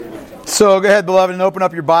So go ahead, beloved, and open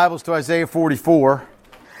up your Bibles to Isaiah 44.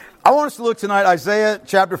 I want us to look tonight, Isaiah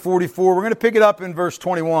chapter 44. We're going to pick it up in verse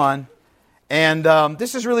 21. And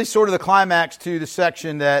this is really sort of the climax to the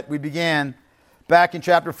section that we began back in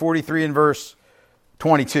chapter 43 and verse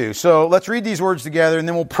 22. So let's read these words together, and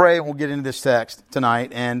then we'll pray, and we'll get into this text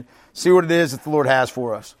tonight and see what it is that the Lord has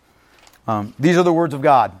for us. These are the words of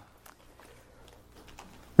God.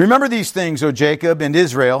 Remember these things, O Jacob and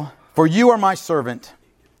Israel, for you are my servant.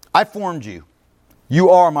 I formed you. You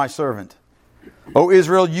are my servant. O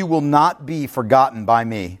Israel, you will not be forgotten by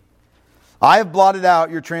me. I have blotted out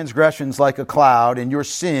your transgressions like a cloud and your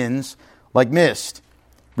sins like mist.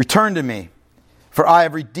 Return to me, for I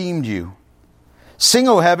have redeemed you. Sing,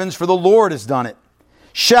 O heavens, for the Lord has done it.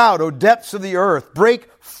 Shout, O depths of the earth.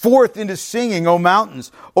 Break forth into singing, O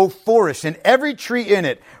mountains, O forests, and every tree in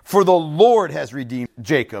it. For the Lord has redeemed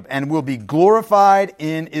Jacob and will be glorified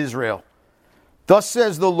in Israel. Thus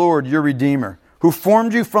says the Lord, your Redeemer, who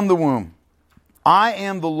formed you from the womb. I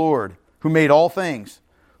am the Lord who made all things,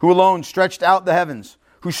 who alone stretched out the heavens,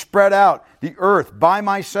 who spread out the earth by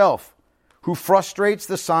myself, who frustrates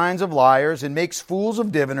the signs of liars and makes fools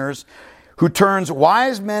of diviners, who turns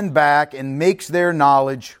wise men back and makes their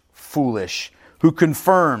knowledge foolish, who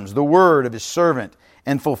confirms the word of his servant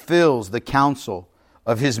and fulfills the counsel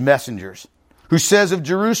of his messengers, who says of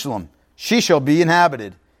Jerusalem, she shall be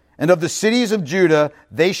inhabited, and of the cities of Judah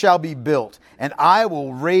they shall be built, and I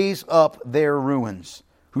will raise up their ruins,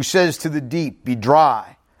 who says to the deep, be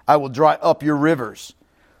dry, I will dry up your rivers,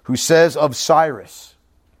 who says of Cyrus,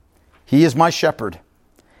 he is my shepherd,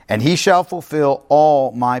 and he shall fulfill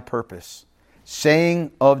all my purpose,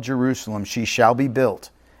 saying of Jerusalem, she shall be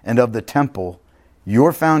built, and of the temple,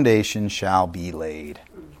 your foundation shall be laid.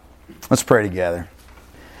 Let's pray together.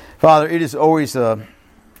 Father, it is always a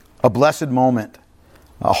blessed moment,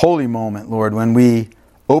 a holy moment, Lord, when we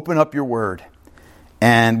open up your word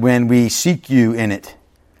and when we seek you in it.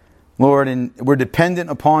 Lord, and we're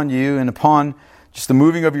dependent upon you and upon just the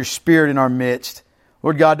moving of your Spirit in our midst.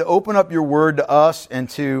 Lord God, to open up your word to us and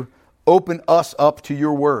to open us up to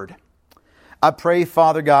your word. I pray,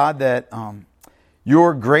 Father God, that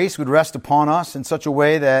your grace would rest upon us in such a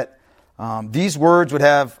way that these words would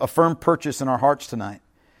have a firm purchase in our hearts tonight.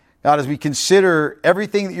 God, as we consider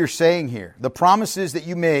everything that you're saying here, the promises that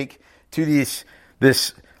you make to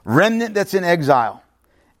this remnant that's in exile,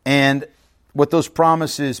 and what those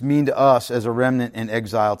promises mean to us as a remnant in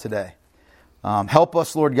exile today. Help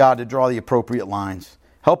us, Lord God, to draw the appropriate lines.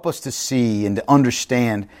 Help us to see and to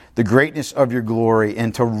understand the greatness of your glory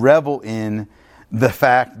and to revel in the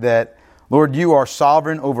fact that, Lord, you are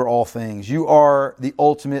sovereign over all things. You are the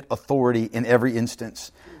ultimate authority in every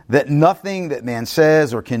instance. That nothing that man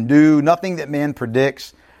says or can do, nothing that man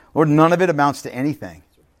predicts, Lord, none of it amounts to anything.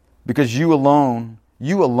 Because you alone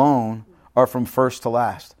are from first to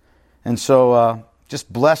last. And so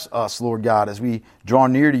just bless us, Lord God, as we draw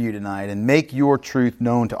near to you tonight and make your truth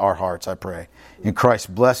known to our hearts, I pray. In Christ's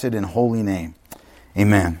blessed and holy name.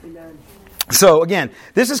 Amen. So again,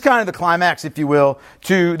 this is kind of the climax, if you will,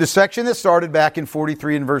 to the section that started back in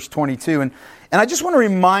 43 and verse 22. And I just want to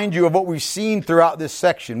remind you of what we've seen throughout this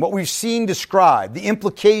section, what we've seen described, the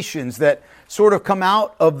implications that sort of come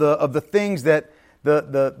out of the things that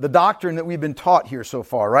the doctrine that we've been taught here so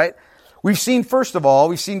far, right? We've seen, first of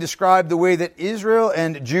all, described the way that Israel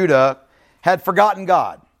and Judah had forgotten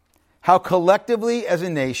God. How collectively as a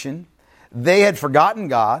nation, they had forgotten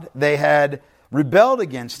God. They had rebelled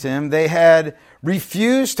against Him. They had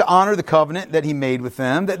refused to honor the covenant that He made with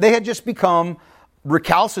them. That they had just become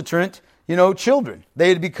recalcitrant, children. They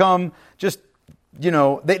had become just,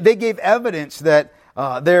 they gave evidence that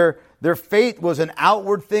their faith was an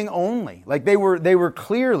outward thing only. Like they were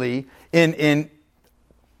clearly in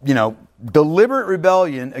deliberate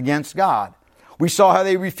rebellion against God. We saw how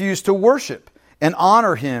they refused to worship and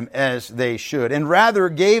honor Him as they should, and rather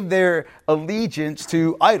gave their allegiance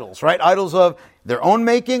to idols, right? Idols of their own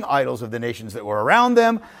making, idols of the nations that were around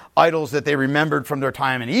them, idols that they remembered from their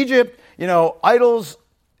time in Egypt, idols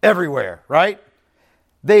everywhere, right?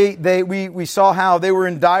 We saw how they were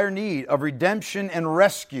in dire need of redemption and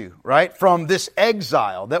rescue, right? From this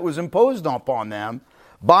exile that was imposed upon them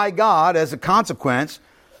by God as a consequence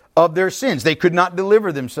of their sins. They could not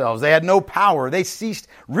deliver themselves. They had no power. They ceased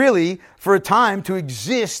really for a time to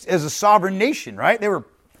exist as a sovereign nation, right? They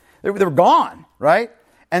were gone, right?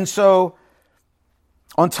 And so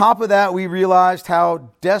on top of that, we realized how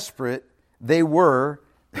desperate they were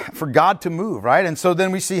for God to move, right? And so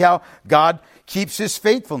then we see how God keeps His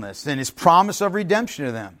faithfulness and His promise of redemption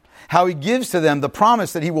to them. How He gives to them the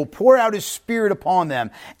promise that He will pour out His Spirit upon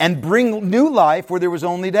them and bring new life where there was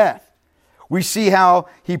only death. We see how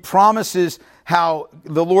he promises how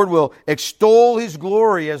the Lord will extol his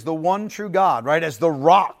glory as the one true God, right? As the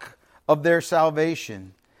rock of their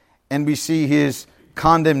salvation. And we see his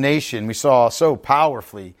condemnation. We saw so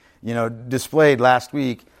powerfully, displayed last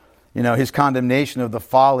week, his condemnation of the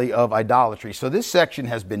folly of idolatry. So this section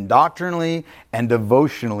has been doctrinally and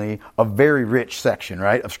devotionally a very rich section,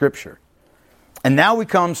 right, of Scripture. And now we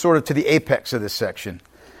come sort of to the apex of this section.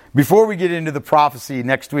 Before we get into the prophecy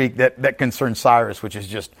next week that concerns Cyrus, which is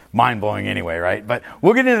just mind-blowing anyway, right? But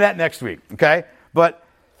we'll get into that next week, okay? But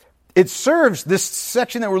it serves, this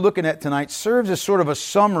section that we're looking at tonight, serves as sort of a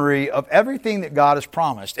summary of everything that God has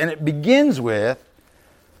promised. And it begins with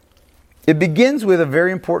a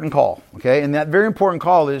very important call, okay? And that very important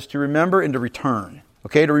call is to remember and to return,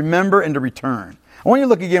 okay? To remember and to return. I want you to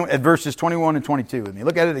look again at verses 21 and 22 with me.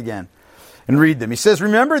 Look at it again and read them. He says,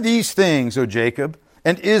 "Remember these things, O Jacob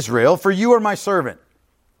and Israel, for you are my servant.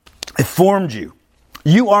 I formed you.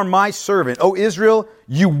 You are my servant. O Israel,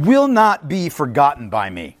 you will not be forgotten by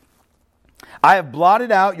me. I have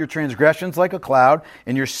blotted out your transgressions like a cloud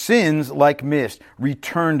and your sins like mist.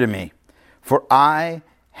 Return to me, for I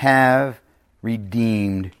have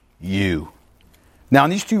redeemed you." Now, in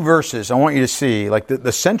these two verses, I want you to see like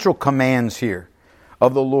the central commands here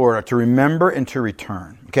of the Lord are to remember and to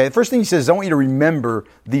return. Okay, the first thing he says is, I want you to remember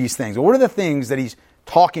these things. Well, what are the things that he's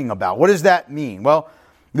talking about? What does that mean? Well,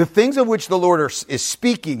 the things of which the Lord is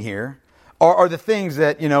speaking here are the things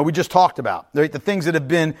that, we just talked about, right? The things that have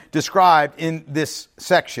been described in this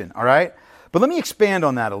section, all right? But let me expand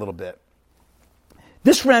on that a little bit.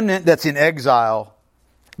 This remnant that's in exile,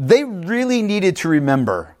 they really needed to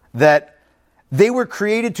remember that they were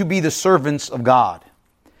created to be the servants of God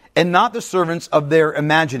and not the servants of their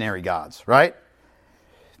imaginary gods, right?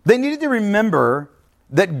 They needed to remember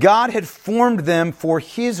that God had formed them for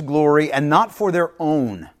His glory and not for their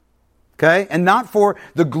own. Okay? And not for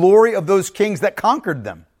the glory of those kings that conquered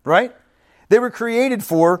them, right? They were created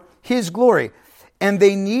for His glory. And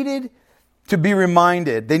they needed to be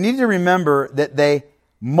reminded, they needed to remember that they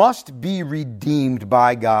must be redeemed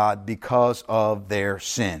by God because of their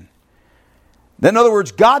sin. In other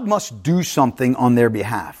words, God must do something on their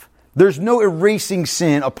behalf. There's no erasing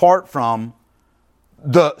sin apart from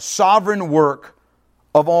the sovereign work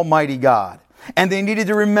of Almighty God. And they needed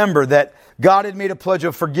to remember that God had made a pledge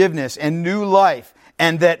of forgiveness and new life,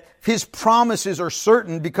 and that His promises are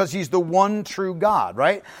certain because He's the one true God,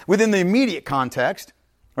 right? Within the immediate context,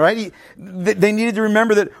 right? They needed to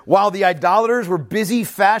remember that while the idolaters were busy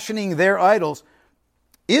fashioning their idols,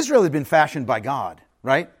 Israel had been fashioned by God,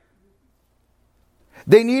 right?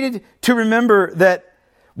 They needed to remember that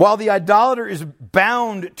while the idolater is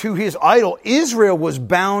bound to his idol, Israel was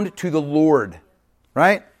bound to the Lord,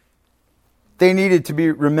 right? They needed to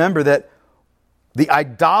remember that the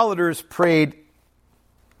idolaters prayed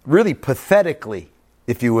really pathetically,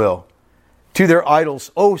 if you will, to their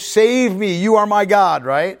idols. "Oh, save me, you are my God,"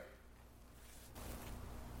 right?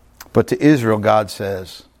 But to Israel, God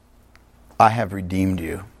says, "I have redeemed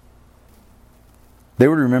you." They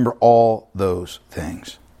would remember all those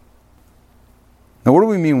things. Now, what do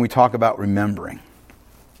we mean when we talk about remembering?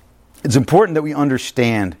 It's important that we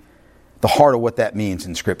understand the heart of what that means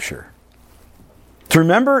in Scripture. To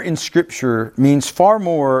remember in Scripture means far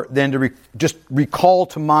more than to just recall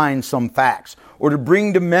to mind some facts or to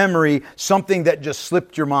bring to memory something that just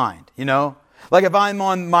slipped your mind, Like if I'm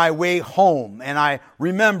on my way home and I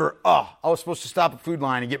remember, I was supposed to stop at Food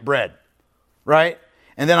Line and get bread, right?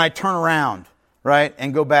 And then I turn around, right,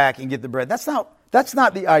 and go back and get the bread. That's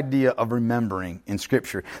not the idea of remembering in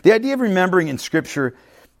Scripture. The idea of remembering in Scripture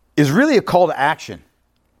is really a call to action.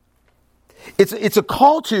 It's a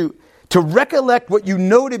call to recollect what you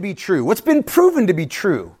know to be true, what's been proven to be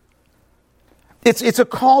true. It's a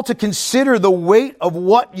call to consider the weight of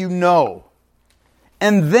what you know.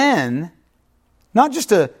 And then, not just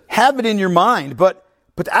to have it in your mind, but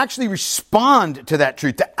to actually respond to that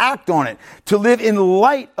truth, to act on it, to live in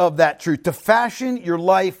light of that truth, to fashion your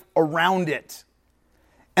life around it.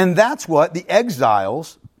 And that's what the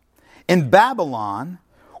exiles in Babylon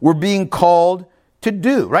were being called to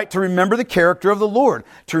do, right? To remember the character of the Lord,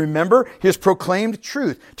 to remember His proclaimed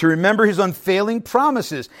truth, to remember His unfailing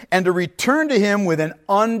promises, and to return to Him with an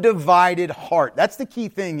undivided heart. That's the key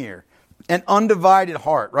thing here. An undivided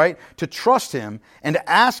heart, right? To trust Him and to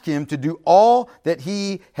ask Him to do all that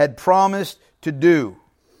He had promised to do,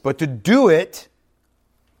 but to do it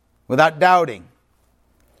without doubting.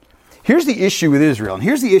 Here's the issue with Israel, and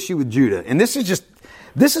here's the issue with Judah, and this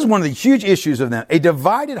is one of the huge issues of them. A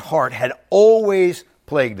divided heart had always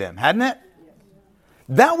plagued them, hadn't it?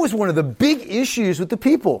 That was one of the big issues with the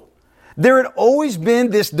people. There had always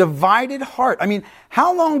been this divided heart. I mean,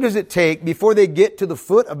 how long does it take before they get to the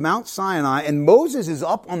foot of Mount Sinai and Moses is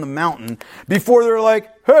up on the mountain before they're like,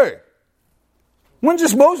 hey, when's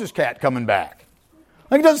this Moses cat coming back?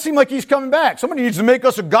 Like, it doesn't seem like he's coming back. Somebody needs to make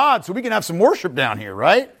us a god so we can have some worship down here,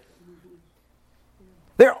 right?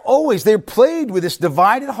 They're plagued with this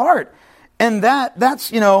divided heart. And that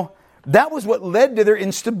was what led to their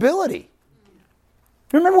instability.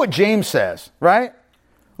 Remember what James says, right?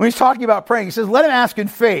 When he's talking about praying, he says, let him ask in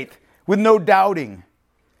faith with no doubting.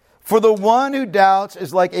 For the one who doubts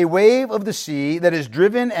is like a wave of the sea that is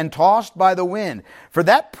driven and tossed by the wind. For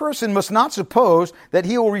that person must not suppose that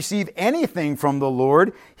he will receive anything from the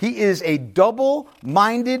Lord. He is a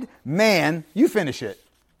double-minded man. You finish it.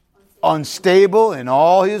 Unstable in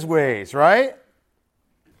all his ways, right?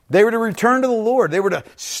 They were to return to the Lord. They were to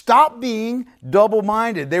stop being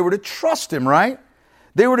double-minded. They were to trust Him, right?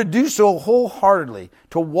 They were to do so wholeheartedly,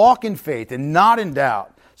 to walk in faith and not in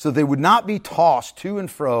doubt, so they would not be tossed to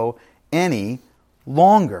and fro any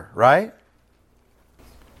longer, right?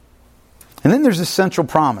 And then there's this central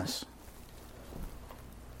promise.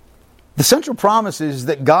 The central promise is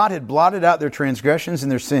that God had blotted out their transgressions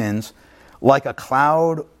and their sins like a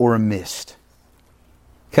cloud or a mist.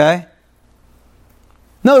 Okay?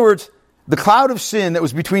 In other words, the cloud of sin that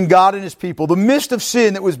was between God and His people, the mist of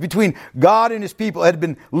sin that was between God and His people had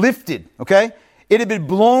been lifted, okay? It had been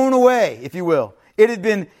blown away, if you will.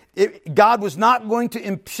 God was not going to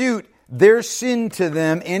impute their sin to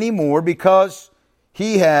them anymore because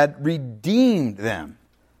He had redeemed them.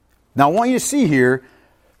 Now, I want you to see here,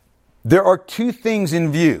 there are two things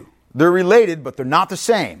in view. They're related, but they're not the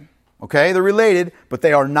same. Okay? They're related, but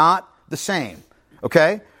they are not the same.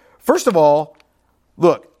 Okay? First of all,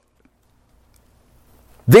 look,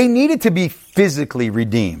 they needed to be physically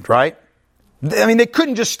redeemed, right? I mean, they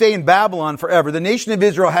couldn't just stay in Babylon forever. The nation of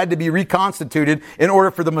Israel had to be reconstituted in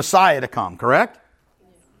order for the Messiah to come, correct?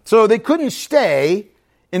 So they couldn't stay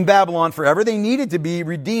in Babylon forever. They needed to be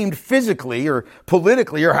redeemed physically or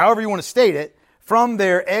politically or however you want to state it from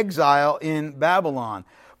their exile in Babylon.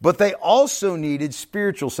 But they also needed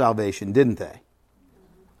spiritual salvation, didn't they?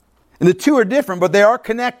 And the two are different, but they are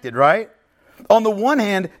connected, right? On the one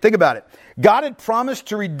hand, think about it. God had promised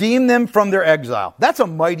to redeem them from their exile. That's a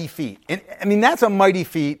mighty feat. And I mean, that's a mighty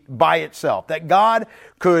feat by itself. That God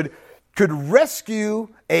could rescue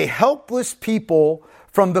a helpless people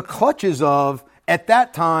from the clutches of, at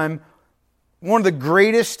that time, one of the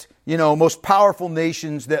greatest, most powerful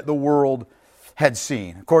nations that the world had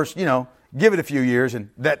seen. Of course, give it a few years and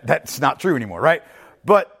that's not true anymore, right?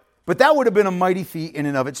 But that would have been a mighty feat in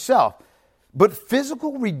and of itself. But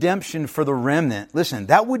physical redemption for the remnant, listen,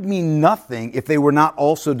 that would mean nothing if they were not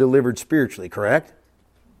also delivered spiritually, correct?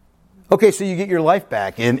 Okay, so you get your life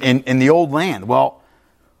back in the old land. Well,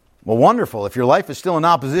 wonderful. If your life is still in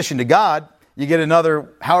opposition to God, you get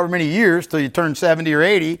another however many years till you turn 70 or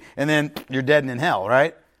 80, and then you're dead and in hell,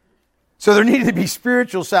 right? So there needed to be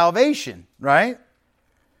spiritual salvation, right?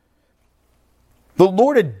 The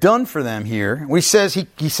Lord had done for them here. He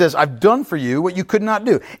says, I've done for you what you could not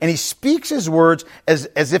do. And He speaks His words as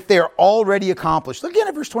if they are already accomplished. Look again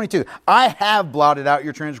at verse 22. I have blotted out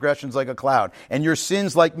your transgressions like a cloud and your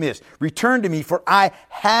sins like mist. Return to me, for I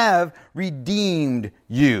have redeemed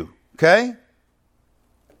you. Okay?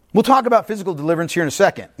 We'll talk about physical deliverance here in a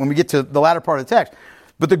second when we get to the latter part of the text.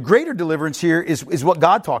 But the greater deliverance here is what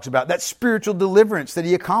God talks about, that spiritual deliverance that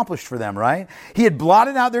He accomplished for them, right? He had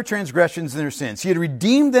blotted out their transgressions and their sins. He had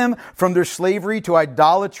redeemed them from their slavery to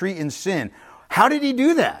idolatry and sin. How did He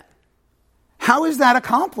do that? How is that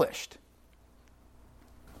accomplished?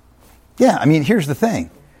 Yeah, I mean, here's the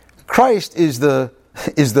thing. Christ is the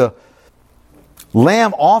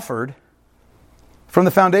lamb offered from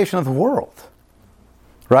the foundation of the world,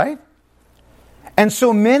 right? And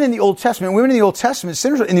so men in the Old Testament, women in the Old Testament,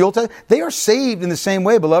 sinners in the Old Testament, they are saved in the same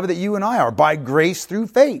way, beloved, that you and I are, by grace through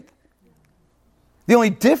faith. The only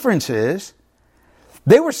difference is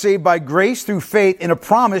they were saved by grace through faith in a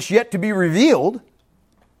promise yet to be revealed,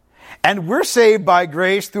 and we're saved by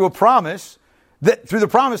grace through the promise that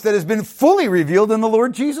has been fully revealed in the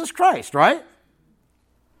Lord Jesus Christ, right?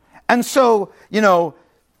 And so,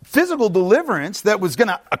 physical deliverance that was going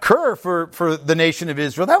to occur for the nation of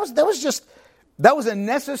Israel, that was a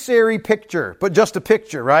necessary picture, but just a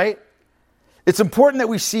picture, right? It's important that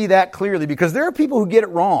we see that clearly because there are people who get it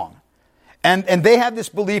wrong. And they have this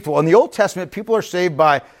belief, well, in the Old Testament, people are saved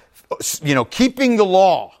by, keeping the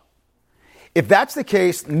law. If that's the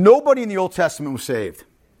case, nobody in the Old Testament was saved.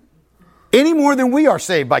 Any more than we are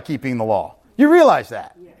saved by keeping the law. You realize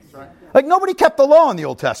that? Yes. Right. Like nobody kept the law in the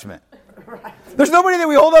Old Testament. Right. There's nobody that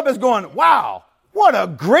we hold up as going, wow, What a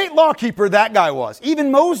great law keeper that guy was.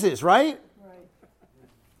 Even Moses, right?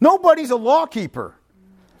 Nobody's a law keeper.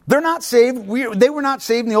 They're not saved. They were not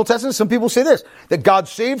saved in the Old Testament. Some people say this, that God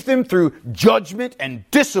saved them through judgment and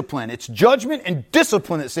discipline. It's judgment and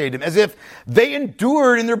discipline that saved them, as if they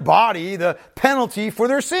endured in their body the penalty for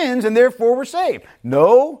their sins and therefore were saved.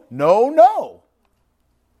 No, no, no.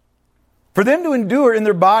 For them to endure in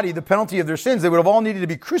their body the penalty of their sins, they would have all needed to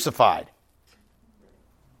be crucified.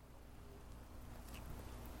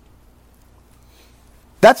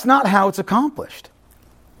 That's not how it's accomplished.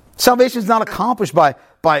 Salvation is not accomplished by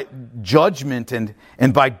judgment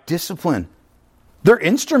and by discipline. They're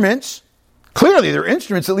instruments. Clearly, they're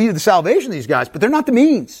instruments that lead to the salvation of these guys, but they're not the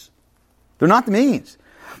means. They're not the means.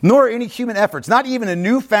 Nor any human efforts, not even a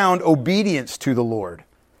newfound obedience to the Lord.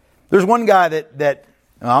 There's one guy that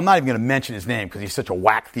I'm not even going to mention his name because he's such a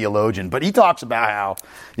whack theologian, but he talks about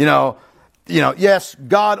how, yes,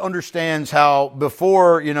 God understands how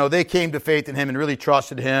before, they came to faith in Him and really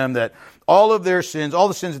trusted Him, that all of their sins, all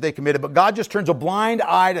the sins that they committed, but God just turns a blind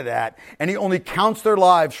eye to that, and He only counts their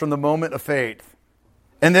lives from the moment of faith.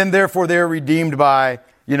 And then therefore they're redeemed by,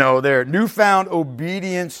 their newfound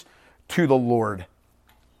obedience to the Lord.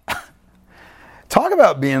 Talk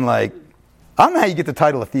about being like, I don't know how you get the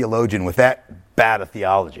title of theologian with that bad a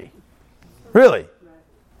theology. Really.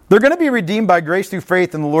 They're going to be redeemed by grace through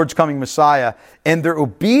faith in the Lord's coming Messiah, and their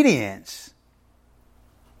obedience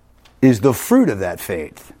is the fruit of that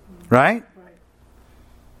faith. Right?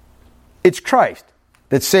 It's Christ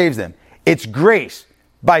that saves them. It's grace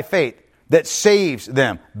by faith that saves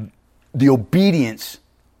them. The obedience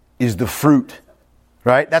is the fruit.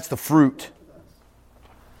 Right? That's the fruit.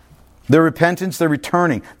 Their repentance, their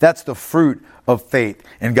returning, that's the fruit of faith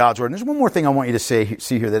in God's Word. And there's one more thing I want you to see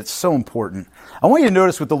here that's so important. I want you to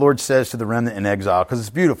notice what the Lord says to the remnant in exile, because it's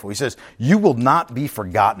beautiful. He says, "You will not be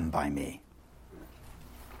forgotten by me."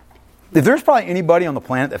 If there's probably anybody on the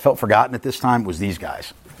planet that felt forgotten at this time, it was these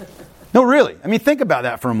guys. No, really. I mean, think about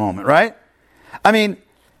that for a moment, right? I mean,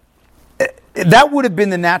 that would have been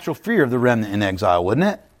the natural fear of the remnant in exile, wouldn't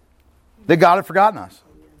it? That God had forgotten us.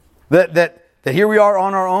 That here we are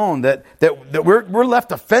on our own, that we're left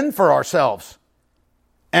to fend for ourselves.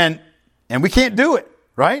 And we can't do it,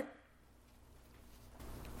 right?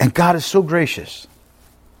 And God is so gracious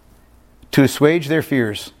to assuage their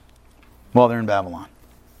fears while they're in Babylon.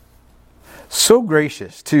 So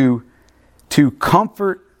gracious to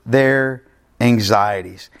comfort their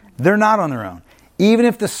anxieties. They're not on their own. Even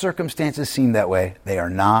if the circumstances seem that way, they are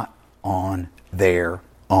not on their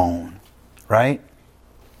own, right?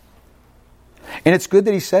 And it's good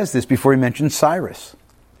that he says this before he mentions Cyrus.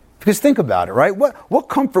 Because think about it, right? What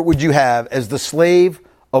comfort would you have as the slave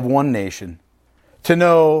of one nation to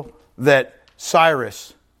know that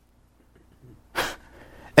Cyrus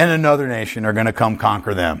and another nation are going to come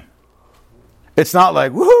conquer them? It's not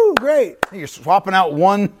like, woohoo, great. You're swapping out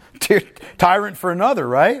one tyrant for another,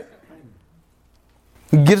 right?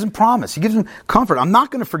 He gives them promise. He gives them comfort. I'm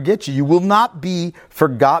not going to forget you. You will not be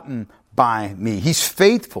forgotten by me. He's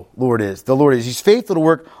faithful, the Lord is. He's faithful to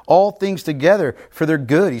work all things together for their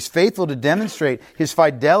good. He's faithful to demonstrate His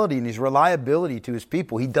fidelity and His reliability to His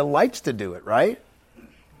people. He delights to do it, right?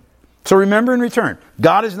 So remember and return.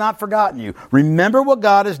 God has not forgotten you. Remember what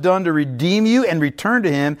God has done to redeem you and return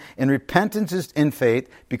to Him in repentance and faith,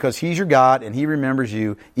 because He's your God and He remembers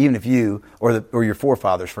you even if you or your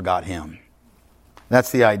forefathers forgot Him.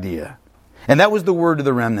 That's the idea. And that was the word to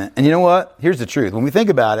the remnant. And you know what? Here's the truth. When we think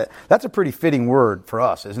about it, that's a pretty fitting word for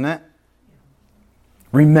us, isn't it?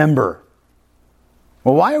 Remember.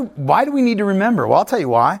 Well, why do we need to remember? Well, I'll tell you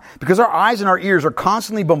why. Because our eyes and our ears are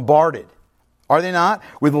constantly bombarded, are they not?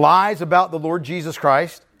 With lies about the Lord Jesus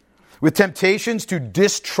Christ, with temptations to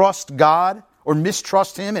distrust God or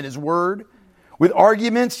mistrust Him and His Word, with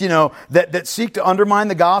arguments, that seek to undermine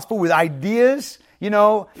the gospel, with ideas,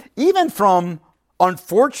 even from,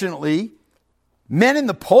 unfortunately, men in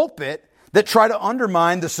the pulpit that try to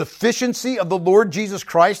undermine the sufficiency of the Lord Jesus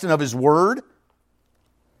Christ and of His Word.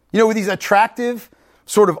 With these attractive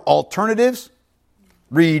sort of alternatives.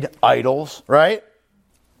 Read idols, right?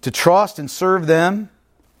 To trust and serve them.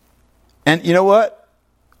 And you know what?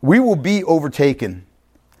 We will be overtaken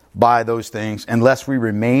by those things unless we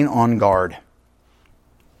remain on guard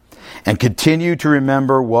and continue to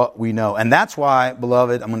remember what we know. And that's why,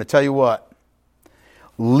 beloved, I'm going to tell you what.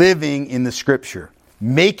 Living in the Scripture,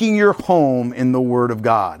 making your home in the Word of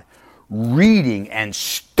God, reading and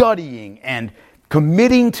studying and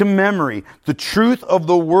committing to memory the truth of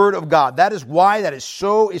the Word of God. That is why that is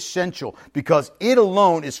so essential, because it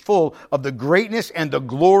alone is full of the greatness and the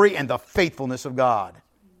glory and the faithfulness of God.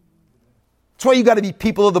 That's why you got to be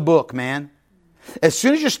people of the book, man. As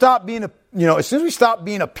soon as you stop being as soon as we stop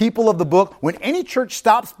being a people of the book, when any church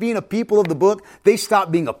stops being a people of the book, they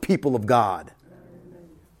stop being a people of God.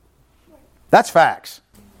 That's facts.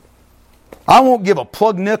 I won't give a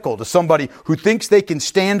plug nickel to somebody who thinks they can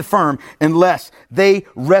stand firm unless they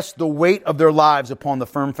rest the weight of their lives upon the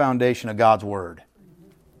firm foundation of God's Word.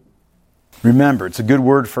 Remember, it's a good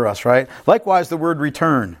word for us, right? Likewise, the word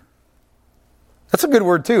return. That's a good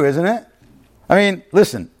word too, isn't it? I mean,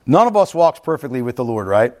 listen, none of us walks perfectly with the Lord,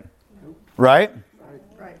 right? Right?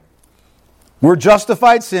 Right. We're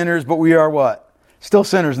justified sinners, but we are what? Still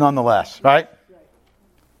sinners nonetheless, right?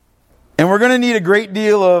 And we're going to need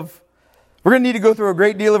we're going to need to go through a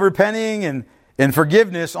great deal of repenting and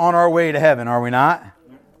forgiveness on our way to heaven, are we not?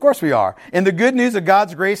 Of course we are. And the good news of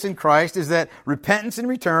God's grace in Christ is that repentance and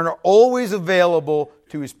return are always available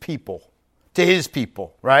to His people,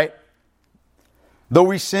 right? Though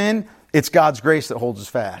we sin, it's God's grace that holds us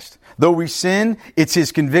fast. Though we sin, it's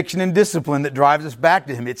His conviction and discipline that drives us back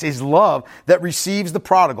to Him. It's His love that receives the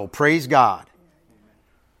prodigal. Praise God.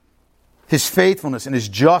 His faithfulness and His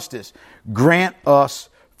justice grant us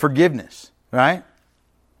forgiveness, right?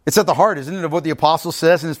 It's at the heart, isn't it, of what the apostle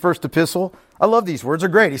says in his first epistle? I love these words. They're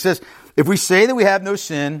great. He says, if we say that we have no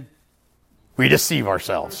sin, we deceive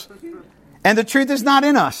ourselves. And the truth is not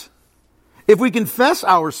in us. If we confess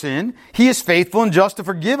our sin, He is faithful and just to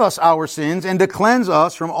forgive us our sins and to cleanse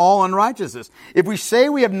us from all unrighteousness. If we say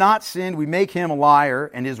we have not sinned, we make Him a liar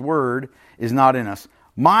and His word is not in us.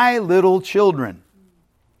 My little children,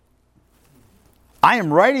 I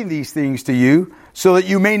am writing these things to you so that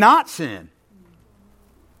you may not sin.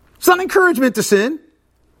 It's not an encouragement to sin.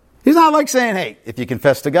 He's not like saying, hey, if you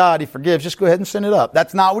confess to God, He forgives, just go ahead and sin it up.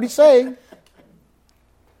 That's not what He's saying.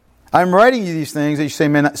 I'm writing you these things that you say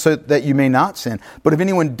so that you may not sin. But if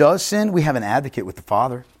anyone does sin, we have an advocate with the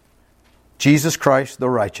Father. Jesus Christ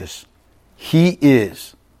the righteous. He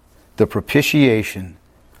is the propitiation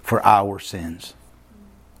for our sins.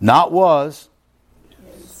 Not was,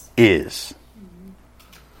 is.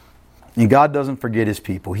 And God doesn't forget His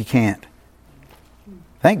people. He can't.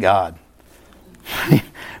 Thank God.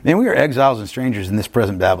 Man, we are exiles and strangers in this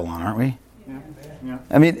present Babylon, aren't we? Yeah.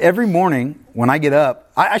 I mean, every morning when I get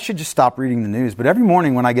up, I should just stop reading the news, but every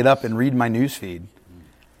morning when I get up and read my news feed,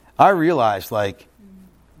 I realize,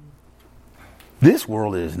 this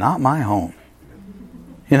world is not my home.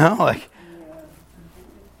 I'm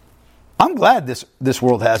glad this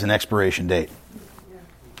world has an expiration date.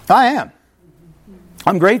 I am.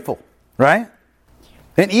 I'm grateful, right?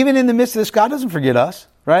 And even in the midst of this, God doesn't forget us,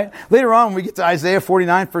 right? Later on, when we get to Isaiah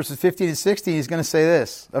 49, verses 15 and 16, He's going to say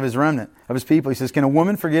this of His remnant, of His people. He says, can a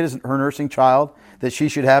woman forget her nursing child, that she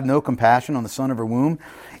should have no compassion on the son of her womb?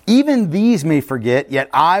 Even these may forget, yet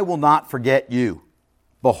I will not forget you.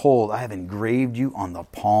 Behold, I have engraved you on the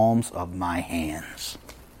palms of my hands.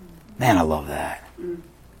 Man, I love that.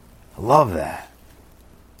 I love that.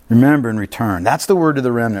 Remember and return. That's the word to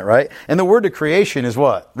the remnant, right? And the word to creation is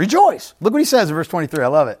what? Rejoice. Look what He says in verse 23. I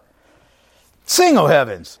love it. Sing, O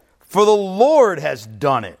heavens, for the Lord has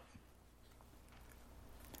done it.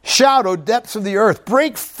 Shout, O depths of the earth.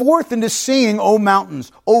 Break forth into singing, O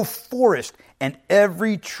mountains, O forest, and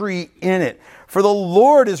every tree in it. For the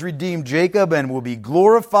Lord has redeemed Jacob and will be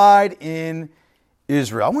glorified in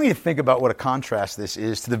Israel. I want you to think about what a contrast this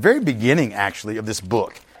is to the very beginning, actually, of this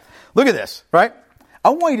book. Look at this, right? I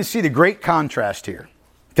want you to see the great contrast here.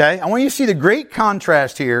 Okay? I want you to see the great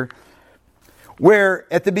contrast here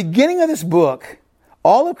where at the beginning of this book,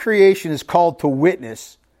 all of creation is called to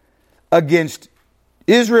witness against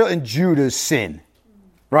Israel and Judah's sin.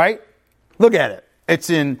 Right? Look at it. It's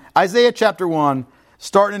in Isaiah chapter 1,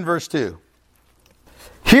 starting in verse 2.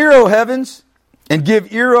 Hear, O heavens, and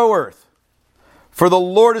give ear, O earth, for the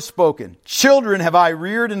Lord has spoken. Children have I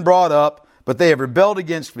reared and brought up, but they have rebelled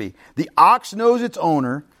against me. The ox knows its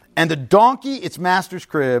owner, and the donkey its master's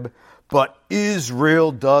crib, but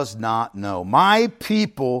Israel does not know. My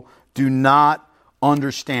people do not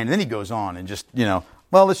understand. And then he goes on and just,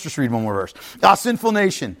 let's just read one more verse. A sinful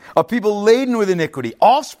nation, a people laden with iniquity,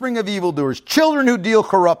 offspring of evildoers, children who deal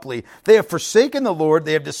corruptly. They have forsaken the Lord.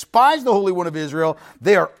 They have despised the Holy One of Israel.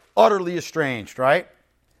 They are utterly estranged, right?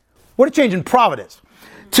 What a change in providence.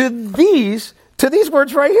 To these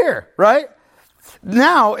words right here, right?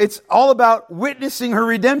 Now it's all about witnessing her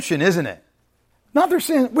redemption, isn't it? Not their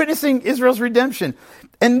sin, witnessing Israel's redemption.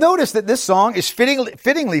 And notice that this song is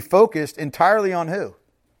fittingly focused entirely on who?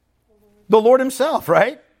 The Lord Himself,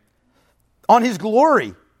 right? On His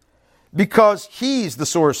glory. Because He's the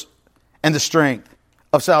source and the strength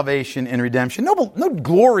of salvation and redemption. No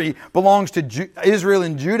glory belongs to Israel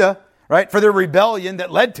and Judah, right? For their rebellion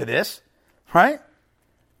that led to this, right?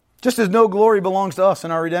 Just as no glory belongs to us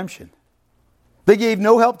in our redemption. They gave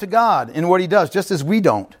no help to God in what he does, just as we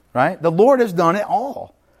don't, right? The Lord has done it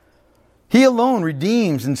all. He alone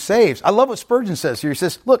redeems and saves. I love what Spurgeon says here. He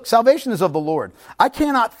says, look, salvation is of the Lord. I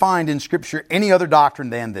cannot find in Scripture any other doctrine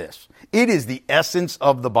than this. It is the essence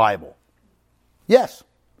of the Bible. Yes.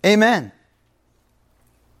 Amen.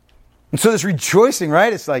 And so this rejoicing,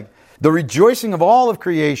 right? It's like the rejoicing of all of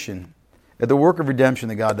creation at the work of redemption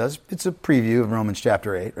that God does. It's a preview of Romans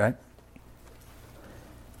chapter 8, right?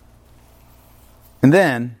 And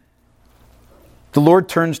then the Lord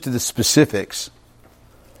turns to the specifics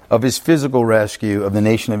of his physical rescue of the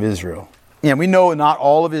nation of Israel. And we know not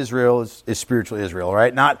all of Israel is spiritual Israel,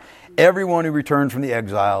 right? Not everyone who returned from the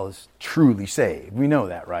exile is truly saved. We know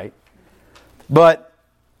that, right? But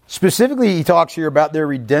specifically, he talks here about their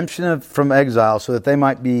redemption from exile so that they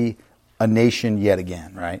might be a nation yet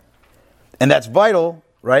again, right? And that's vital,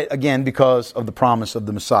 right? Again, because of the promise of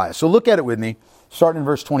the Messiah. So look at it with me, starting in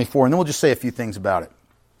verse 24, and then we'll just say a few things about it.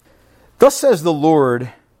 Thus says the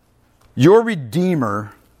Lord, your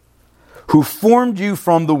Redeemer, who formed you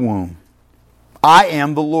from the womb. I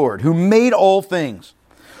am the Lord, who made all things,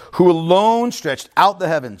 who alone stretched out the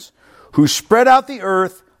heavens, who spread out the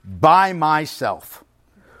earth by myself,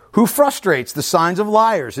 who frustrates the signs of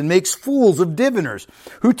liars and makes fools of diviners,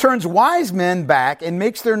 who turns wise men back and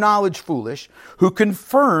makes their knowledge foolish, who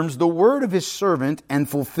confirms the word of his servant and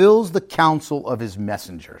fulfills the counsel of his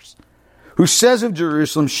messengers, who says of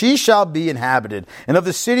Jerusalem, she shall be inhabited, and of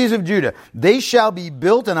the cities of Judah, they shall be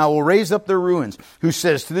built, and I will raise up their ruins, who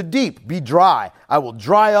says to the deep, be dry, I will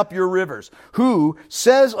dry up your rivers, who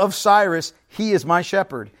says of Cyrus, he is my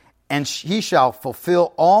shepherd, and he shall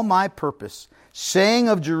fulfill all my purpose, saying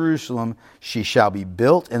of Jerusalem, she shall be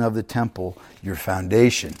built, and of the temple, your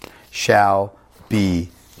foundation shall be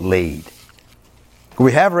laid. What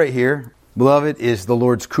we have right here, beloved, is the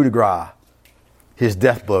Lord's coup de grace, his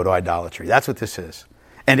death blow to idolatry. That's what this is.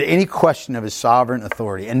 And to any question of his sovereign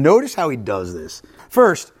authority. And notice how he does this.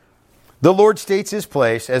 First, the Lord states his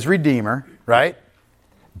place as Redeemer, right?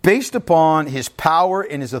 Based upon his power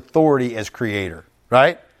and his authority as Creator,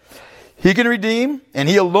 right? He can redeem, and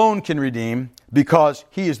he alone can redeem because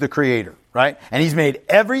he is the Creator, right? And he's made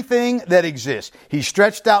everything that exists. He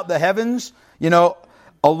stretched out the heavens,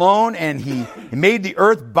 alone, and he made the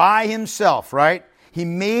earth by himself, right? He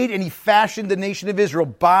made and he fashioned the nation of Israel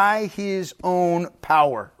by his own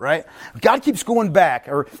power, right? God keeps going back,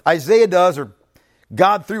 or Isaiah does, or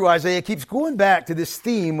God through Isaiah keeps going back to this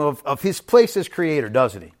theme of his place as Creator,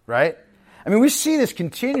 doesn't he? Right? I mean, we see this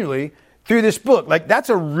continually through this book. Like, that's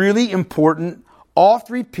a really important,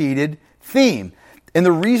 oft-repeated theme. And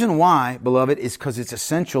the reason why, beloved, is because it's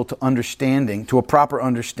essential to understanding, to a proper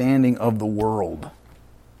understanding of the world.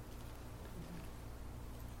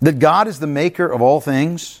 That God is the maker of all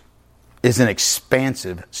things is an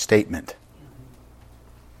expansive statement.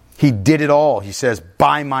 He did it all, he says,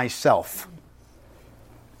 by myself.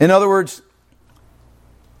 In other words,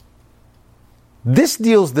 this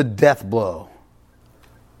deals the death blow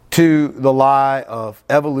to the lie of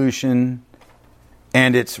evolution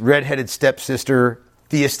and its redheaded stepsister,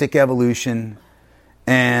 theistic evolution,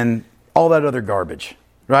 and all that other garbage,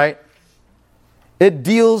 right? It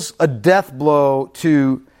deals a death blow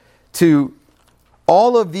to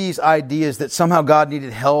all of these ideas that somehow God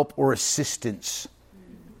needed help or assistance.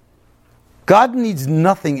 God needs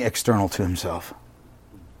nothing external to himself.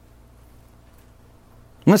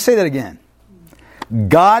 I'm going to say that again.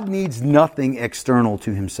 God needs nothing external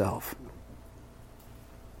to himself.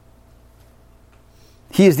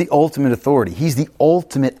 He is the ultimate authority. He's the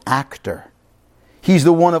ultimate actor. He's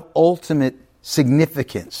the one of ultimate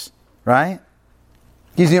significance, right?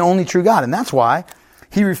 He's the only true God. And that's why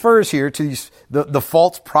he refers here to these the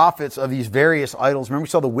false prophets of these various idols. Remember we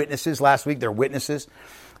saw the witnesses last week? They're witnesses.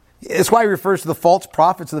 That's why he refers to the false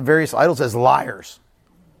prophets of the various idols as liars.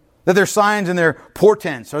 That their signs and their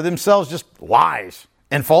portents are themselves just lies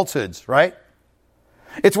and falsehoods, right?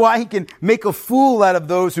 It's why he can make a fool out of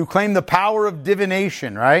those who claim the power of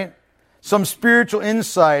divination, right? Some spiritual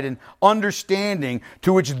insight and understanding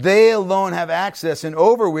to which they alone have access and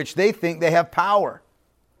over which they think they have power.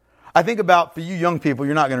 I think about, for you young people,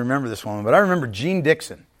 you're not going to remember this woman, but I remember Jean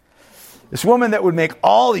Dixon. This woman that would make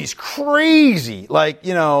all these crazy,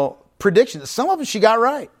 predictions. Some of them she got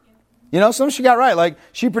right. Some she got right. Like,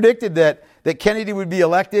 she predicted that Kennedy would be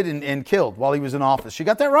elected and killed while he was in office. She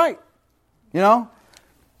got that right.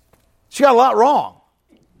 She got a lot wrong.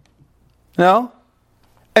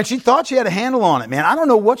 And she thought she had a handle on it, man. I don't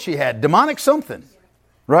know what she had. Demonic something.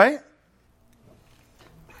 Right?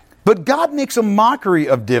 But God makes a mockery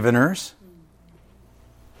of diviners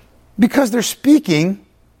because they're speaking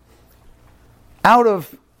out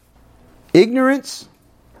of ignorance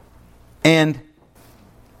and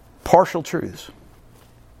partial truths.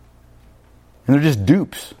 And they're just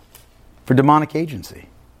dupes for demonic agency.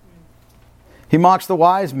 He mocks the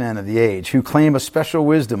wise men of the age who claim a special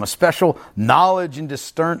wisdom, a special knowledge and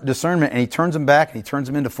discernment, and he turns them back and he turns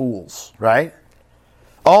them into fools, right?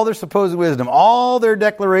 All their supposed wisdom, all their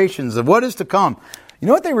declarations of what is to come. You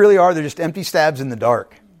know what they really are? They're just empty stabs in the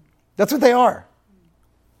dark. That's what they are.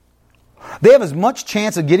 They have as much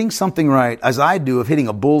chance of getting something right as I do of hitting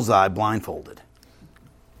a bullseye blindfolded.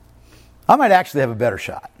 I might actually have a better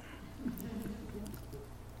shot. And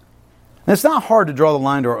it's not hard to draw the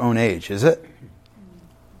line to our own age, is it?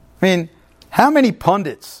 I mean, how many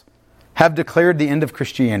pundits have declared the end of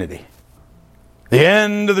Christianity? The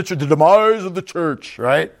end of the church, the demise of the church,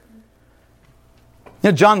 right? You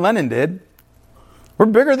know, John Lennon did. We're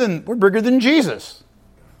bigger than Jesus.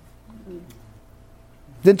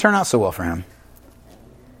 Didn't turn out so well for him.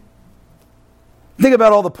 Think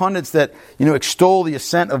about all the pundits that, extol the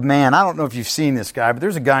ascent of man. I don't know if you've seen this guy, but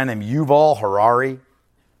there's a guy named Yuval Harari.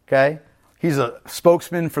 Okay? He's a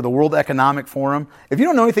spokesman for the World Economic Forum. If you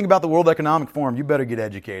don't know anything about the World Economic Forum, you better get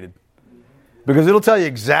educated. Because it'll tell you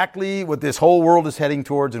exactly what this whole world is heading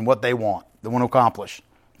towards and what they want to accomplish.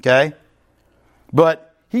 Okay?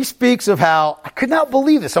 But he speaks of how, I could not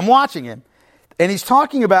believe this, I'm watching him, and he's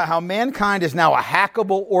talking about how mankind is now a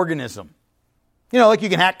hackable organism. Like you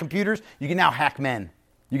can hack computers, you can now hack men.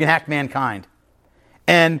 You can hack mankind.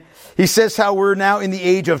 And he says how we're now in the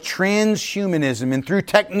age of transhumanism, and through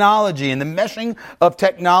technology and the meshing of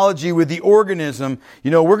technology with the organism,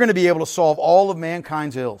 we're going to be able to solve all of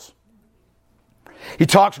mankind's ills. He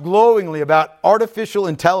talks glowingly about artificial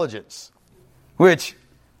intelligence, which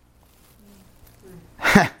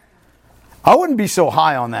I wouldn't be so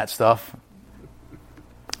high on that stuff.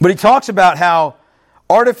 But he talks about how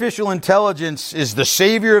artificial intelligence is the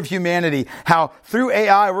savior of humanity. How through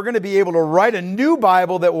AI we're going to be able to write a new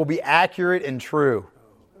Bible that will be accurate and true.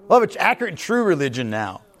 Love it, accurate and true religion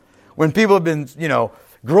now. When people have been,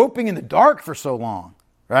 groping in the dark for so long,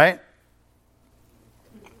 right?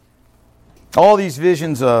 All these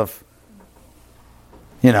visions of,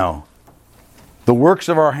 the works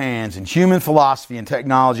of our hands and human philosophy and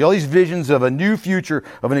technology, all these visions of a new future,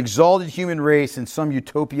 of an exalted human race and some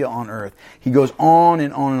utopia on earth. He goes on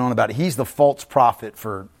and on and on about it. He's the false prophet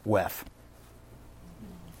for WEF.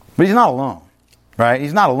 But he's not alone, right?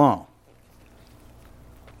 He's not alone.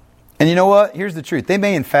 And you know what? Here's the truth. They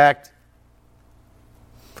may in fact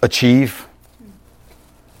achieve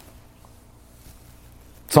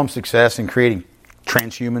some success in creating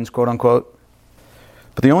transhumans, quote unquote.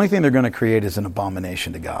 But the only thing they're going to create is an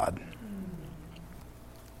abomination to God.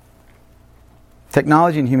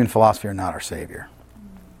 Technology and human philosophy are not our Savior.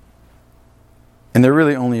 And they're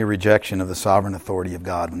really only a rejection of the sovereign authority of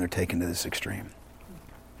God when they're taken to this extreme.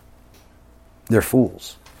 They're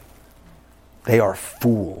fools. They are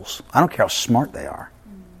fools. I don't care how smart they are.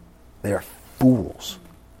 They are fools.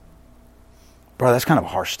 Bro, that's kind of a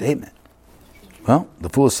harsh statement. Well, the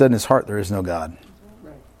fool has said in his heart, there is no God.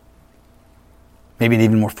 Maybe an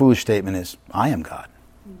even more foolish statement is, I am God.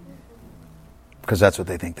 Because that's what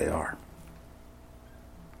they think they are.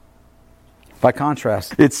 By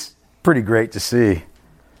contrast, it's pretty great to see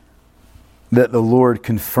that the Lord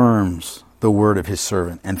confirms the word of his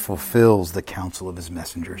servant and fulfills the counsel of his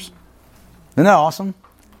messengers. Isn't that awesome?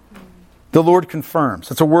 The Lord confirms.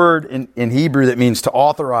 That's a word in Hebrew that means to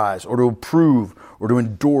authorize or to approve or to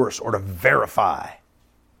endorse or to verify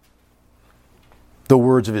the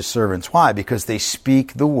words of his servants. Why? Because they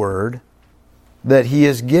speak the word that he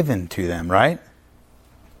has given to them, right?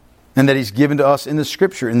 And that he's given to us in the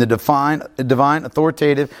Scripture, in the divine,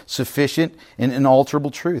 authoritative, sufficient, and inalterable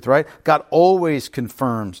truth, right? God always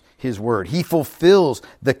confirms his word. He fulfills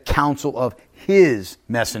the counsel of his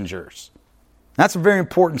messengers. That's a very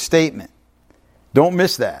important statement. Don't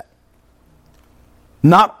miss that.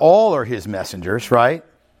 Not all are his messengers, right?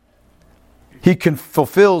 He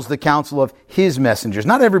fulfills the counsel of his messengers.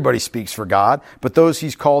 Not everybody speaks for God, but those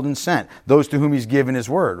he's called and sent. Those to whom he's given his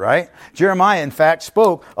word, right? Jeremiah, in fact,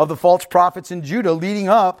 spoke of the false prophets in Judah leading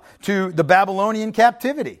up to the Babylonian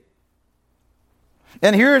captivity.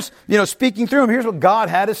 And here's, speaking through him, here's what God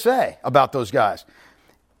had to say about those guys.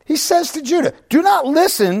 He says to Judah, do not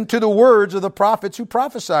listen to the words of the prophets who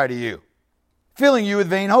prophesy to you, filling you with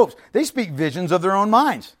vain hopes. They speak visions of their own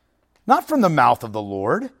minds, not from the mouth of the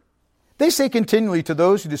Lord. They say continually to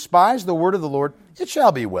those who despise the word of the Lord, it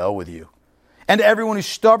shall be well with you. And to everyone who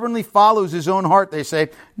stubbornly follows his own heart, they say,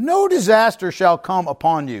 no disaster shall come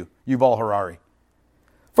upon you, Yuval Harari.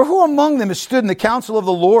 For who among them has stood in the counsel of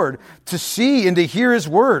the Lord to see and to hear his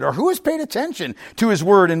word? Or who has paid attention to his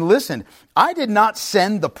word and listened? I did not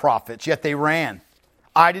send the prophets, yet they ran.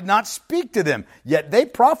 I did not speak to them, yet they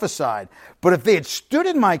prophesied. But if they had stood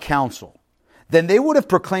in my counsel, then they would have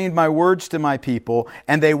proclaimed my words to my people,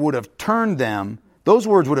 and they would have turned them, those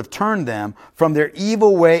words would have turned them from their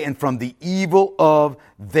evil way and from the evil of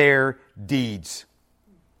their deeds.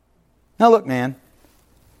 Now look, man,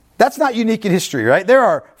 that's not unique in history, right? There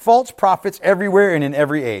are false prophets everywhere and in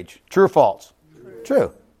every age. True or false?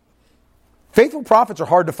 True. Faithful prophets are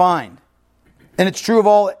hard to find. And it's true of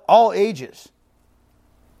all ages.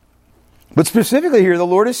 But specifically here, the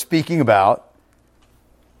Lord is speaking about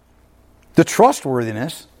the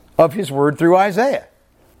trustworthiness of his word through Isaiah.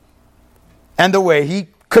 And the way he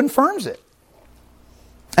confirms it.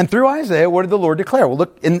 And through Isaiah, what did the Lord declare? Well,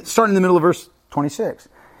 look, starting in the middle of verse 26.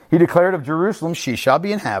 He declared of Jerusalem, she shall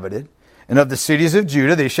be inhabited, and of the cities of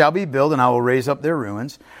Judah, they shall be built, and I will raise up their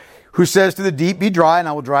ruins. Who says to the deep, be dry, and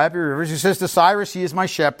I will dry up your rivers. Who says to Cyrus, he is my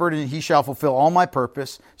shepherd, and he shall fulfill all my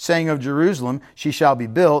purpose. Saying of Jerusalem, she shall be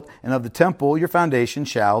built, and of the temple, your foundation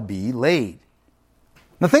shall be laid.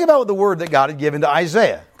 Now think about the word that God had given to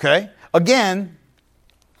Isaiah, okay? Again,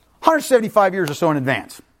 175 years or so in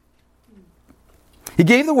advance. He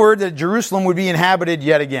gave the word that Jerusalem would be inhabited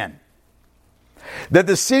yet again. That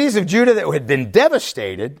the cities of Judah that had been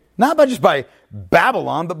devastated, not just by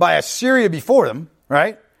Babylon, but by Assyria before them,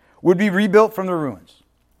 right, would be rebuilt from the ruins.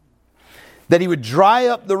 That he would dry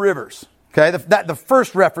up the rivers. Okay, the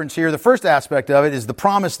first reference here, the first aspect of it is the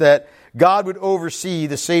promise that God would oversee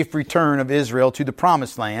the safe return of Israel to the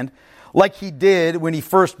promised land, like he did when he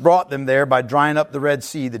first brought them there by drying up the Red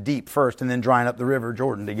Sea, the deep first, and then drying up the river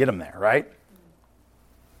Jordan to get them there, right?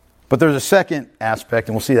 But there's a second aspect,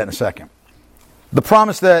 and we'll see that in a second. The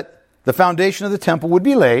promise that the foundation of the temple would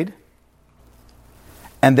be laid,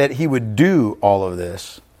 and that he would do all of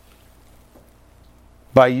this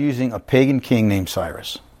by using a pagan king named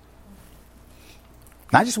Cyrus.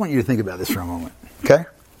 Now, I just want you to think about this for a moment, okay?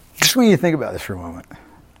 Just want you to think about this for a moment.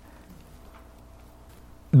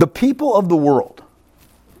 The people of the world,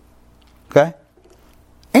 okay?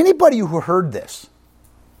 Anybody who heard this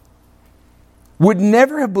would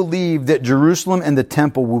never have believed that Jerusalem and the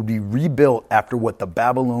temple would be rebuilt after what the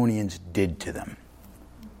Babylonians did to them.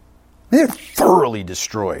 They're thoroughly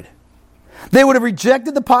destroyed. They would have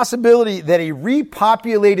rejected the possibility that a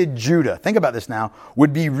repopulated Judah, think about this now,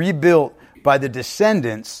 would be rebuilt by the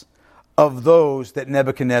descendants of those that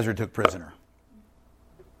Nebuchadnezzar took prisoner.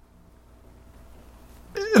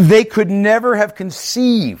 They could never have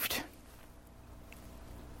conceived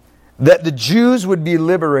that the Jews would be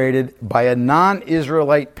liberated by a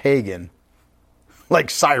non-Israelite pagan like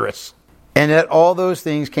Cyrus. And that all those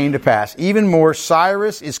things came to pass. Even more,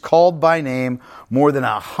 Cyrus is called by name more than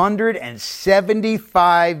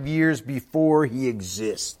 175 years before he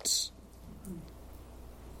exists.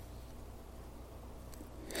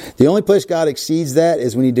 The only place God exceeds that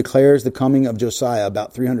is when he declares the coming of Josiah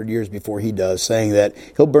about 300 years before he does, saying that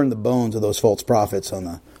he'll burn the bones of those false prophets on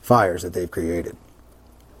the fires that they've created.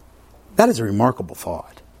 That is a remarkable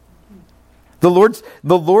thought. The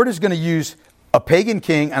Lord is going to use a pagan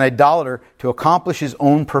king, an idolater, to accomplish his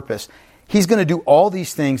own purpose. He's going to do all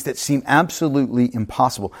these things that seem absolutely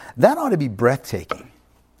impossible. That ought to be breathtaking.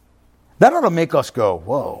 That ought to make us go,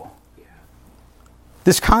 whoa.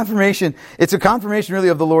 This confirmation, it's a confirmation really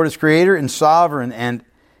of the Lord as creator and sovereign and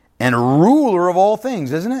ruler of all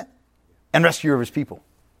things, isn't it? And rescuer of his people.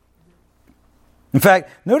 In fact,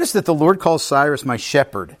 notice that the Lord calls Cyrus my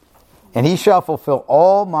shepherd, and he shall fulfill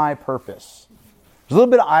all my purpose. There's a little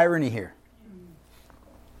bit of irony here.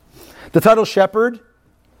 The title shepherd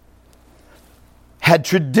had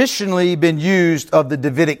traditionally been used of the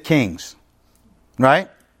Davidic kings, right?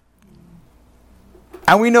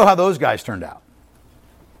 And we know how those guys turned out.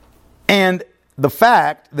 And the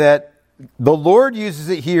fact that the Lord uses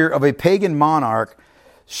it here of a pagan monarch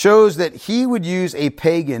shows that he would use a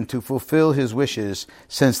pagan to fulfill his wishes,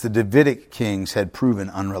 since the Davidic kings had proven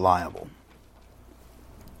unreliable.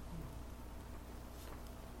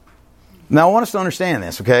 Now I want us to understand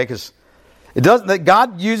this, okay? Because it doesn't, that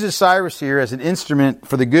God uses Cyrus here as an instrument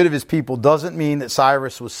for the good of his people doesn't mean that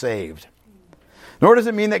Cyrus was saved. Nor does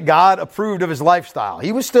it mean that God approved of his lifestyle.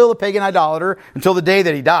 He was still a pagan idolater until the day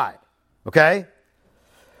that he died. Okay?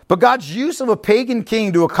 But God's use of a pagan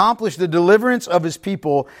king to accomplish the deliverance of his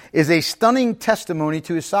people is a stunning testimony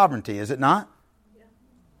to his sovereignty, is it not? Yeah.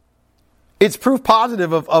 It's proof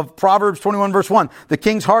positive of Proverbs 21 verse 1. The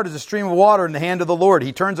king's heart is a stream of water in the hand of the Lord.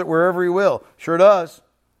 He turns it wherever he will. Sure does.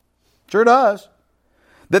 Sure does.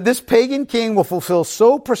 that this pagan king will fulfill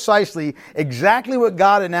so precisely exactly what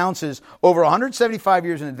God announces over 175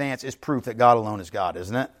 years in advance is proof that God alone is God,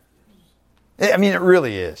 isn't it? I mean, it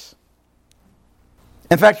really is.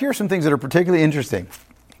 In fact, here are some things that are particularly interesting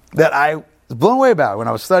that I was blown away about when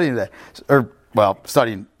I was studying today,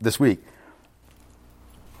 studying this week.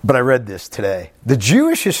 But I read this today. The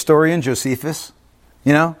Jewish historian Josephus,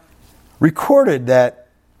 recorded that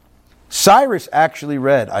Cyrus actually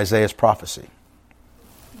read Isaiah's prophecy.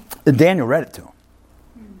 And Daniel read it to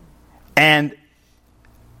him. And,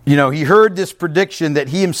 he heard this prediction that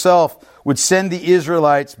he himself would send the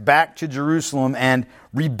Israelites back to Jerusalem and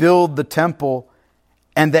rebuild the temple,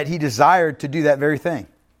 and that he desired to do that very thing.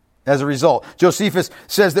 As a result, Josephus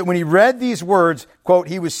says that when he read these words, quote,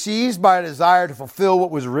 he was seized by a desire to fulfill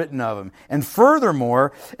what was written of him. And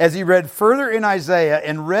furthermore, as he read further in Isaiah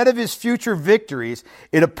and read of his future victories,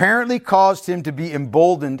 it apparently caused him to be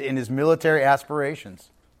emboldened in his military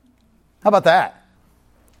aspirations. How about that?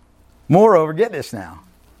 Moreover, get this now.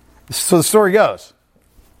 So the story goes.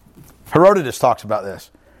 Herodotus talks about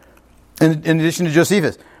this, in addition to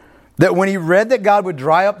Josephus, that when he read that God would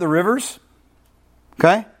dry up the rivers,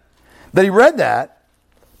 okay, that he read that,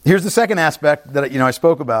 here's the second aspect that I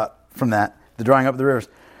spoke about from that, the drying up of the rivers,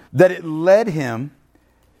 that it led him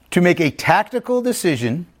to make a tactical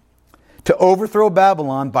decision to overthrow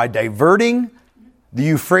Babylon by diverting the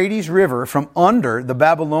Euphrates River from under the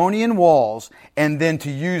Babylonian walls and then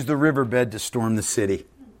to use the riverbed to storm the city.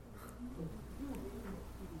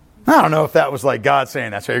 I don't know if that was like God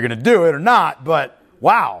saying that's how you're going to do it or not, but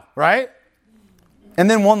wow, right? And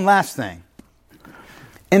then one last thing.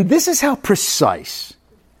 And this is how precise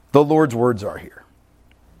the Lord's words are here.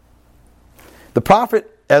 The prophet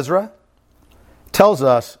Ezra tells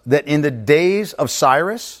us that in the days of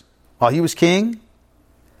Cyrus, while he was king,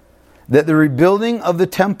 that the rebuilding of the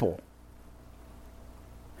temple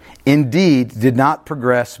indeed did not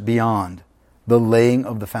progress beyond the laying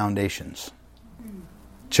of the foundations.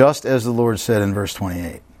 Just as the Lord said in verse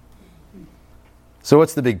 28. So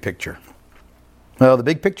what's the big picture? Well, the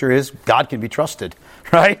big picture is God can be trusted,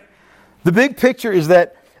 right? The big picture is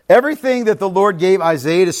that everything that the Lord gave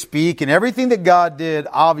Isaiah to speak and everything that God did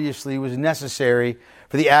obviously was necessary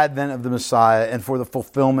for the advent of the Messiah and for the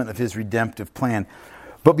fulfillment of his redemptive plan.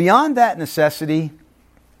 But beyond that necessity,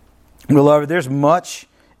 beloved, there's much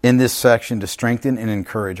in this section to strengthen and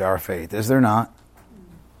encourage our faith, is there not?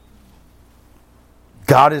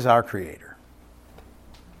 God is our creator.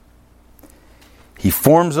 He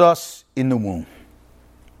forms us in the womb.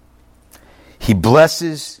 He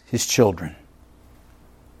blesses his children.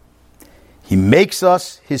 He makes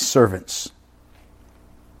us his servants.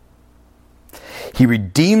 He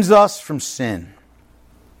redeems us from sin.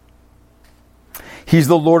 He's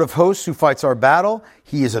the Lord of hosts who fights our battle.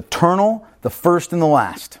 He is eternal, the first and the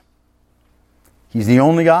last. He's the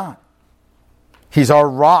only God. He's our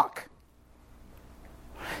rock.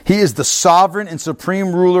 He is the sovereign and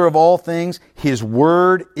supreme ruler of all things. His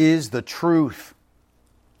word is the truth.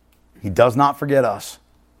 He does not forget us.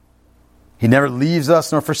 He never leaves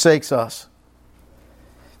us nor forsakes us.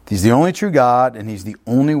 He's the only true God, and he's the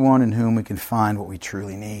only one in whom we can find what we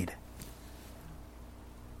truly need.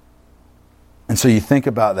 And so you think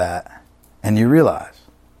about that, and you realize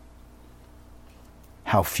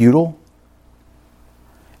how futile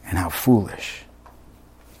and how foolish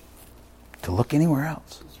to look anywhere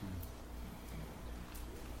else.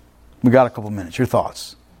 We got a couple minutes. Your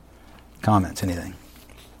thoughts, comments, anything?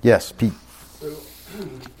 Yes, Pete. So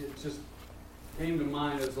it just came to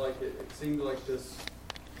mind as like it seemed like this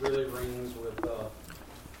really rings with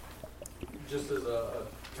just as a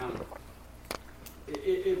kind of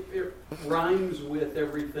it rhymes with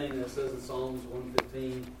everything that says in Psalms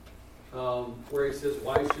 115, where he says,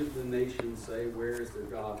 "Why should the nations say, 'Where is their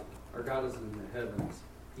God?' Our God is in the heavens.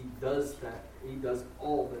 He does that. He does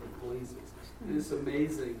all that he pleases." And it's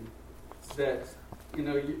amazing that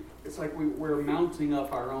it's like we're mounting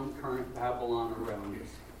up our own current Babylon around us.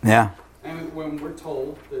 Yeah. And when we're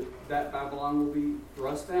told that Babylon will be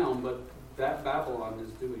thrust down, but that Babylon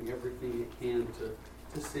is doing everything it can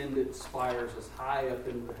to send its spires as high up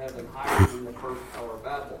into heaven, higher than the first Tower of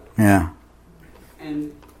Babel. Yeah.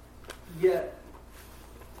 And yet,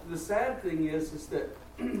 the sad thing is that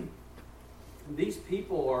these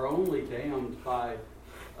people are only damned by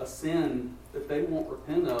a sin that they won't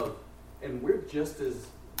repent of, and we're just as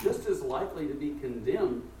likely to be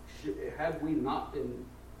condemned had we not been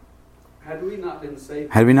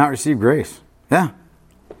saved. Had we not received grace? Yeah.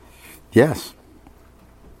 Yes.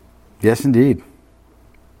 Yes, indeed.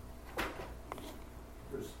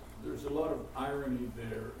 There's a lot of irony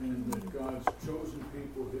there in that God's chosen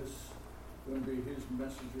people, going to be his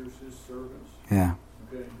messengers, his servants. Yeah.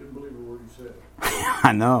 Okay, didn't believe a word he said.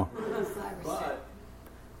 I know. But,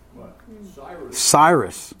 what?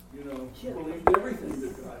 Cyrus. You know, believed everything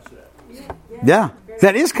that God said. Yeah.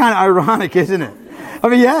 That is kind of ironic, isn't it? I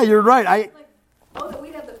mean, yeah, you're right. That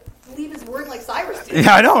we'd have to believe his word like Cyrus did.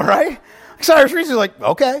 Yeah, I know, right? Cyrus Reese is like,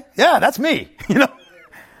 okay, yeah, that's me. You know,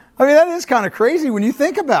 I mean, that is kind of crazy when you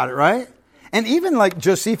think about it, right? And even like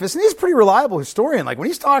Josephus, and he's a pretty reliable historian. Like when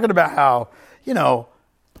he's talking about how, you know,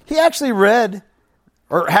 he actually read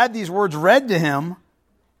or had these words read to him,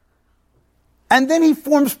 and then he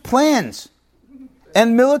forms plans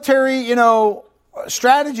and military, you know,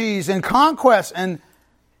 strategies and conquests, and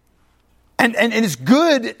it's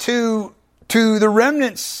good to the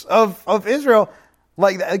remnants of Israel.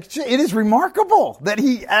 Like it is remarkable that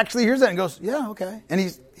he actually hears that and goes, yeah, okay. And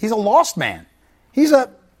he's a lost man. He's a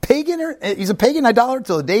pagan. He's a pagan idolater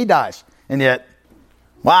till the day he dies. And yet,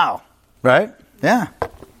 wow, right? Yeah,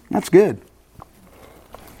 that's good.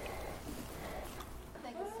 I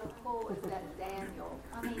think it's so cool is that Daniel,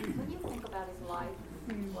 I mean, when you think about his life,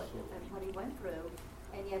 what he went through,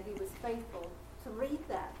 and yet he was faithful to read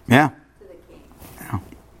that to the king. Yeah.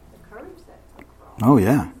 The courage that took for all. Oh,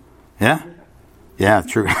 yeah. Yeah. Yeah,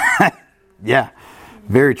 true. Yeah,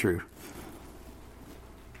 very true.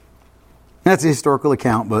 That's a historical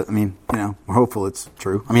account, but, I mean, you know, we're hopeful it's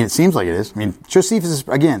true. I mean, it seems like it is. I mean, Josephus is,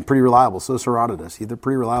 again, pretty reliable. So is Herodotus. They're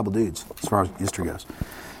pretty reliable dudes as far as history goes.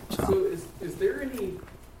 So is there any...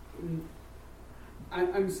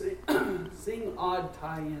 I'm seeing odd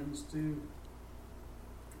tie-ins to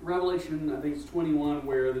Revelation, I think it's 21,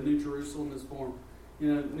 where the New Jerusalem is formed.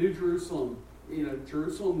 You know, New Jerusalem, you know,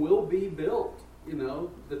 Jerusalem will be built. You know,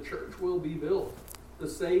 the church will be built. The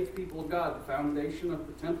saved people of God, the foundation of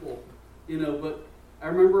the temple. You know, but I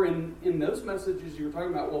remember in those messages you were talking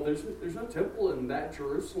about, well, there's no temple in that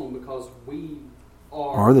Jerusalem because we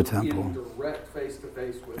are the temple. In direct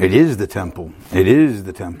face-to-face with It is the temple. It is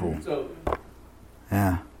the temple. So,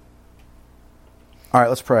 yeah. All right,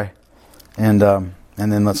 let's pray. And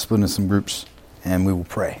then let's split into some groups and we will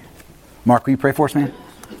pray. Mark, will you pray for us, man?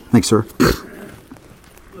 Thanks, sir.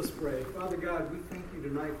 Let's pray. Father God, we thank you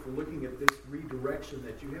tonight for looking at this redirection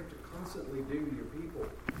that you have to constantly do to your people.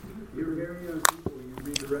 You're very young people. You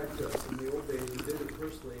redirect us. In the old days, you did it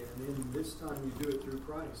personally, and in this time, you do it through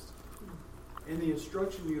Christ. And the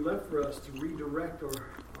instruction you left for us to redirect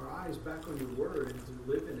our eyes back on your word and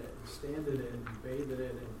to live in it and stand in it and bathe in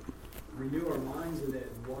it and renew our minds in it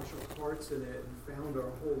and wash our hearts in it and found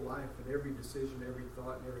our whole life and every decision, every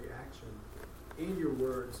thought, and every action in your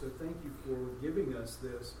word. So thank you for giving us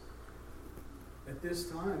this at this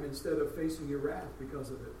time instead of facing your wrath because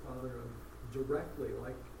of it, Father, directly,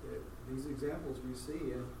 like these examples we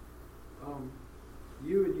see. And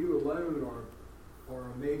you and you alone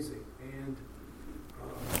are amazing. And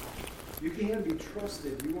you can be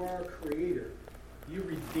trusted. You are our creator. You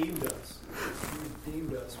redeemed us. You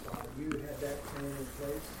redeemed us, Father. You had that plan in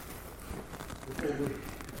place before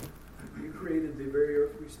you created the very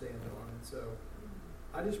earth we stand on. And so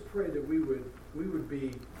I just pray that we would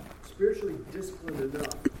be spiritually disciplined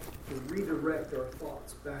enough to redirect our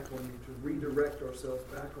thoughts back on you, to redirect ourselves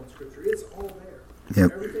back on Scripture. It's all there.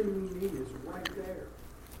 Yep. Everything we need is right there.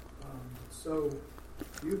 So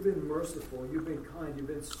you've been merciful. You've been kind. You've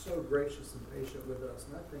been so gracious and patient with us.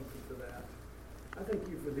 And I thank you for that. I thank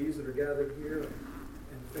you for these that are gathered here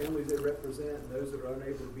and families they represent and those that are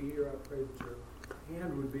unable to be here. I pray that your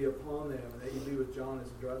hand would be upon them and that you be with John as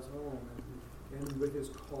he drives home and with his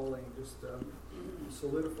calling. Just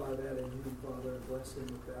solidify that in him, Father, and bless him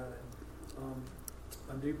with that. And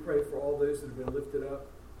I do pray for all those that have been lifted up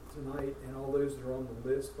tonight and all those that are on the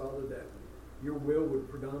list, Father, that your will would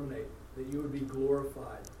predominate, that you would be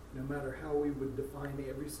glorified, no matter how we would define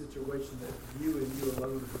every situation, that you and you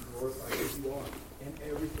alone would be glorified, as you are. And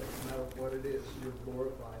everything, no matter what it is, you're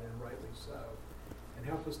glorified, and rightly so. And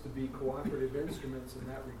help us to be cooperative instruments in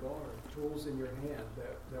that regard, tools in your hand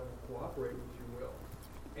that will cooperate with your will.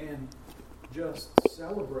 And just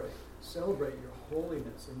celebrate your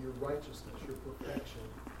holiness and your righteousness, your perfection.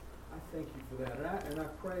 I thank you for that. And I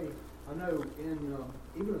pray, I know in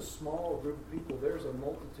even a small group of people, there's a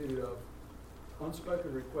multitude of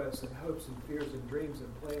unspoken requests and hopes and fears and dreams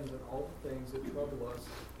and plans and all the things that trouble us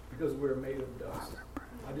because we're made of dust.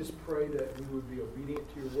 I just pray that we would be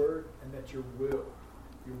obedient to your word and that your will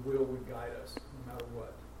would guide us no matter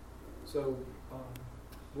what. So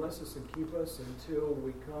bless us and keep us until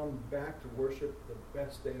we come back to worship the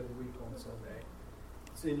best day of the week on Sunday.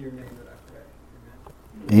 It's in your name that I pray.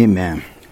 Amen. Amen.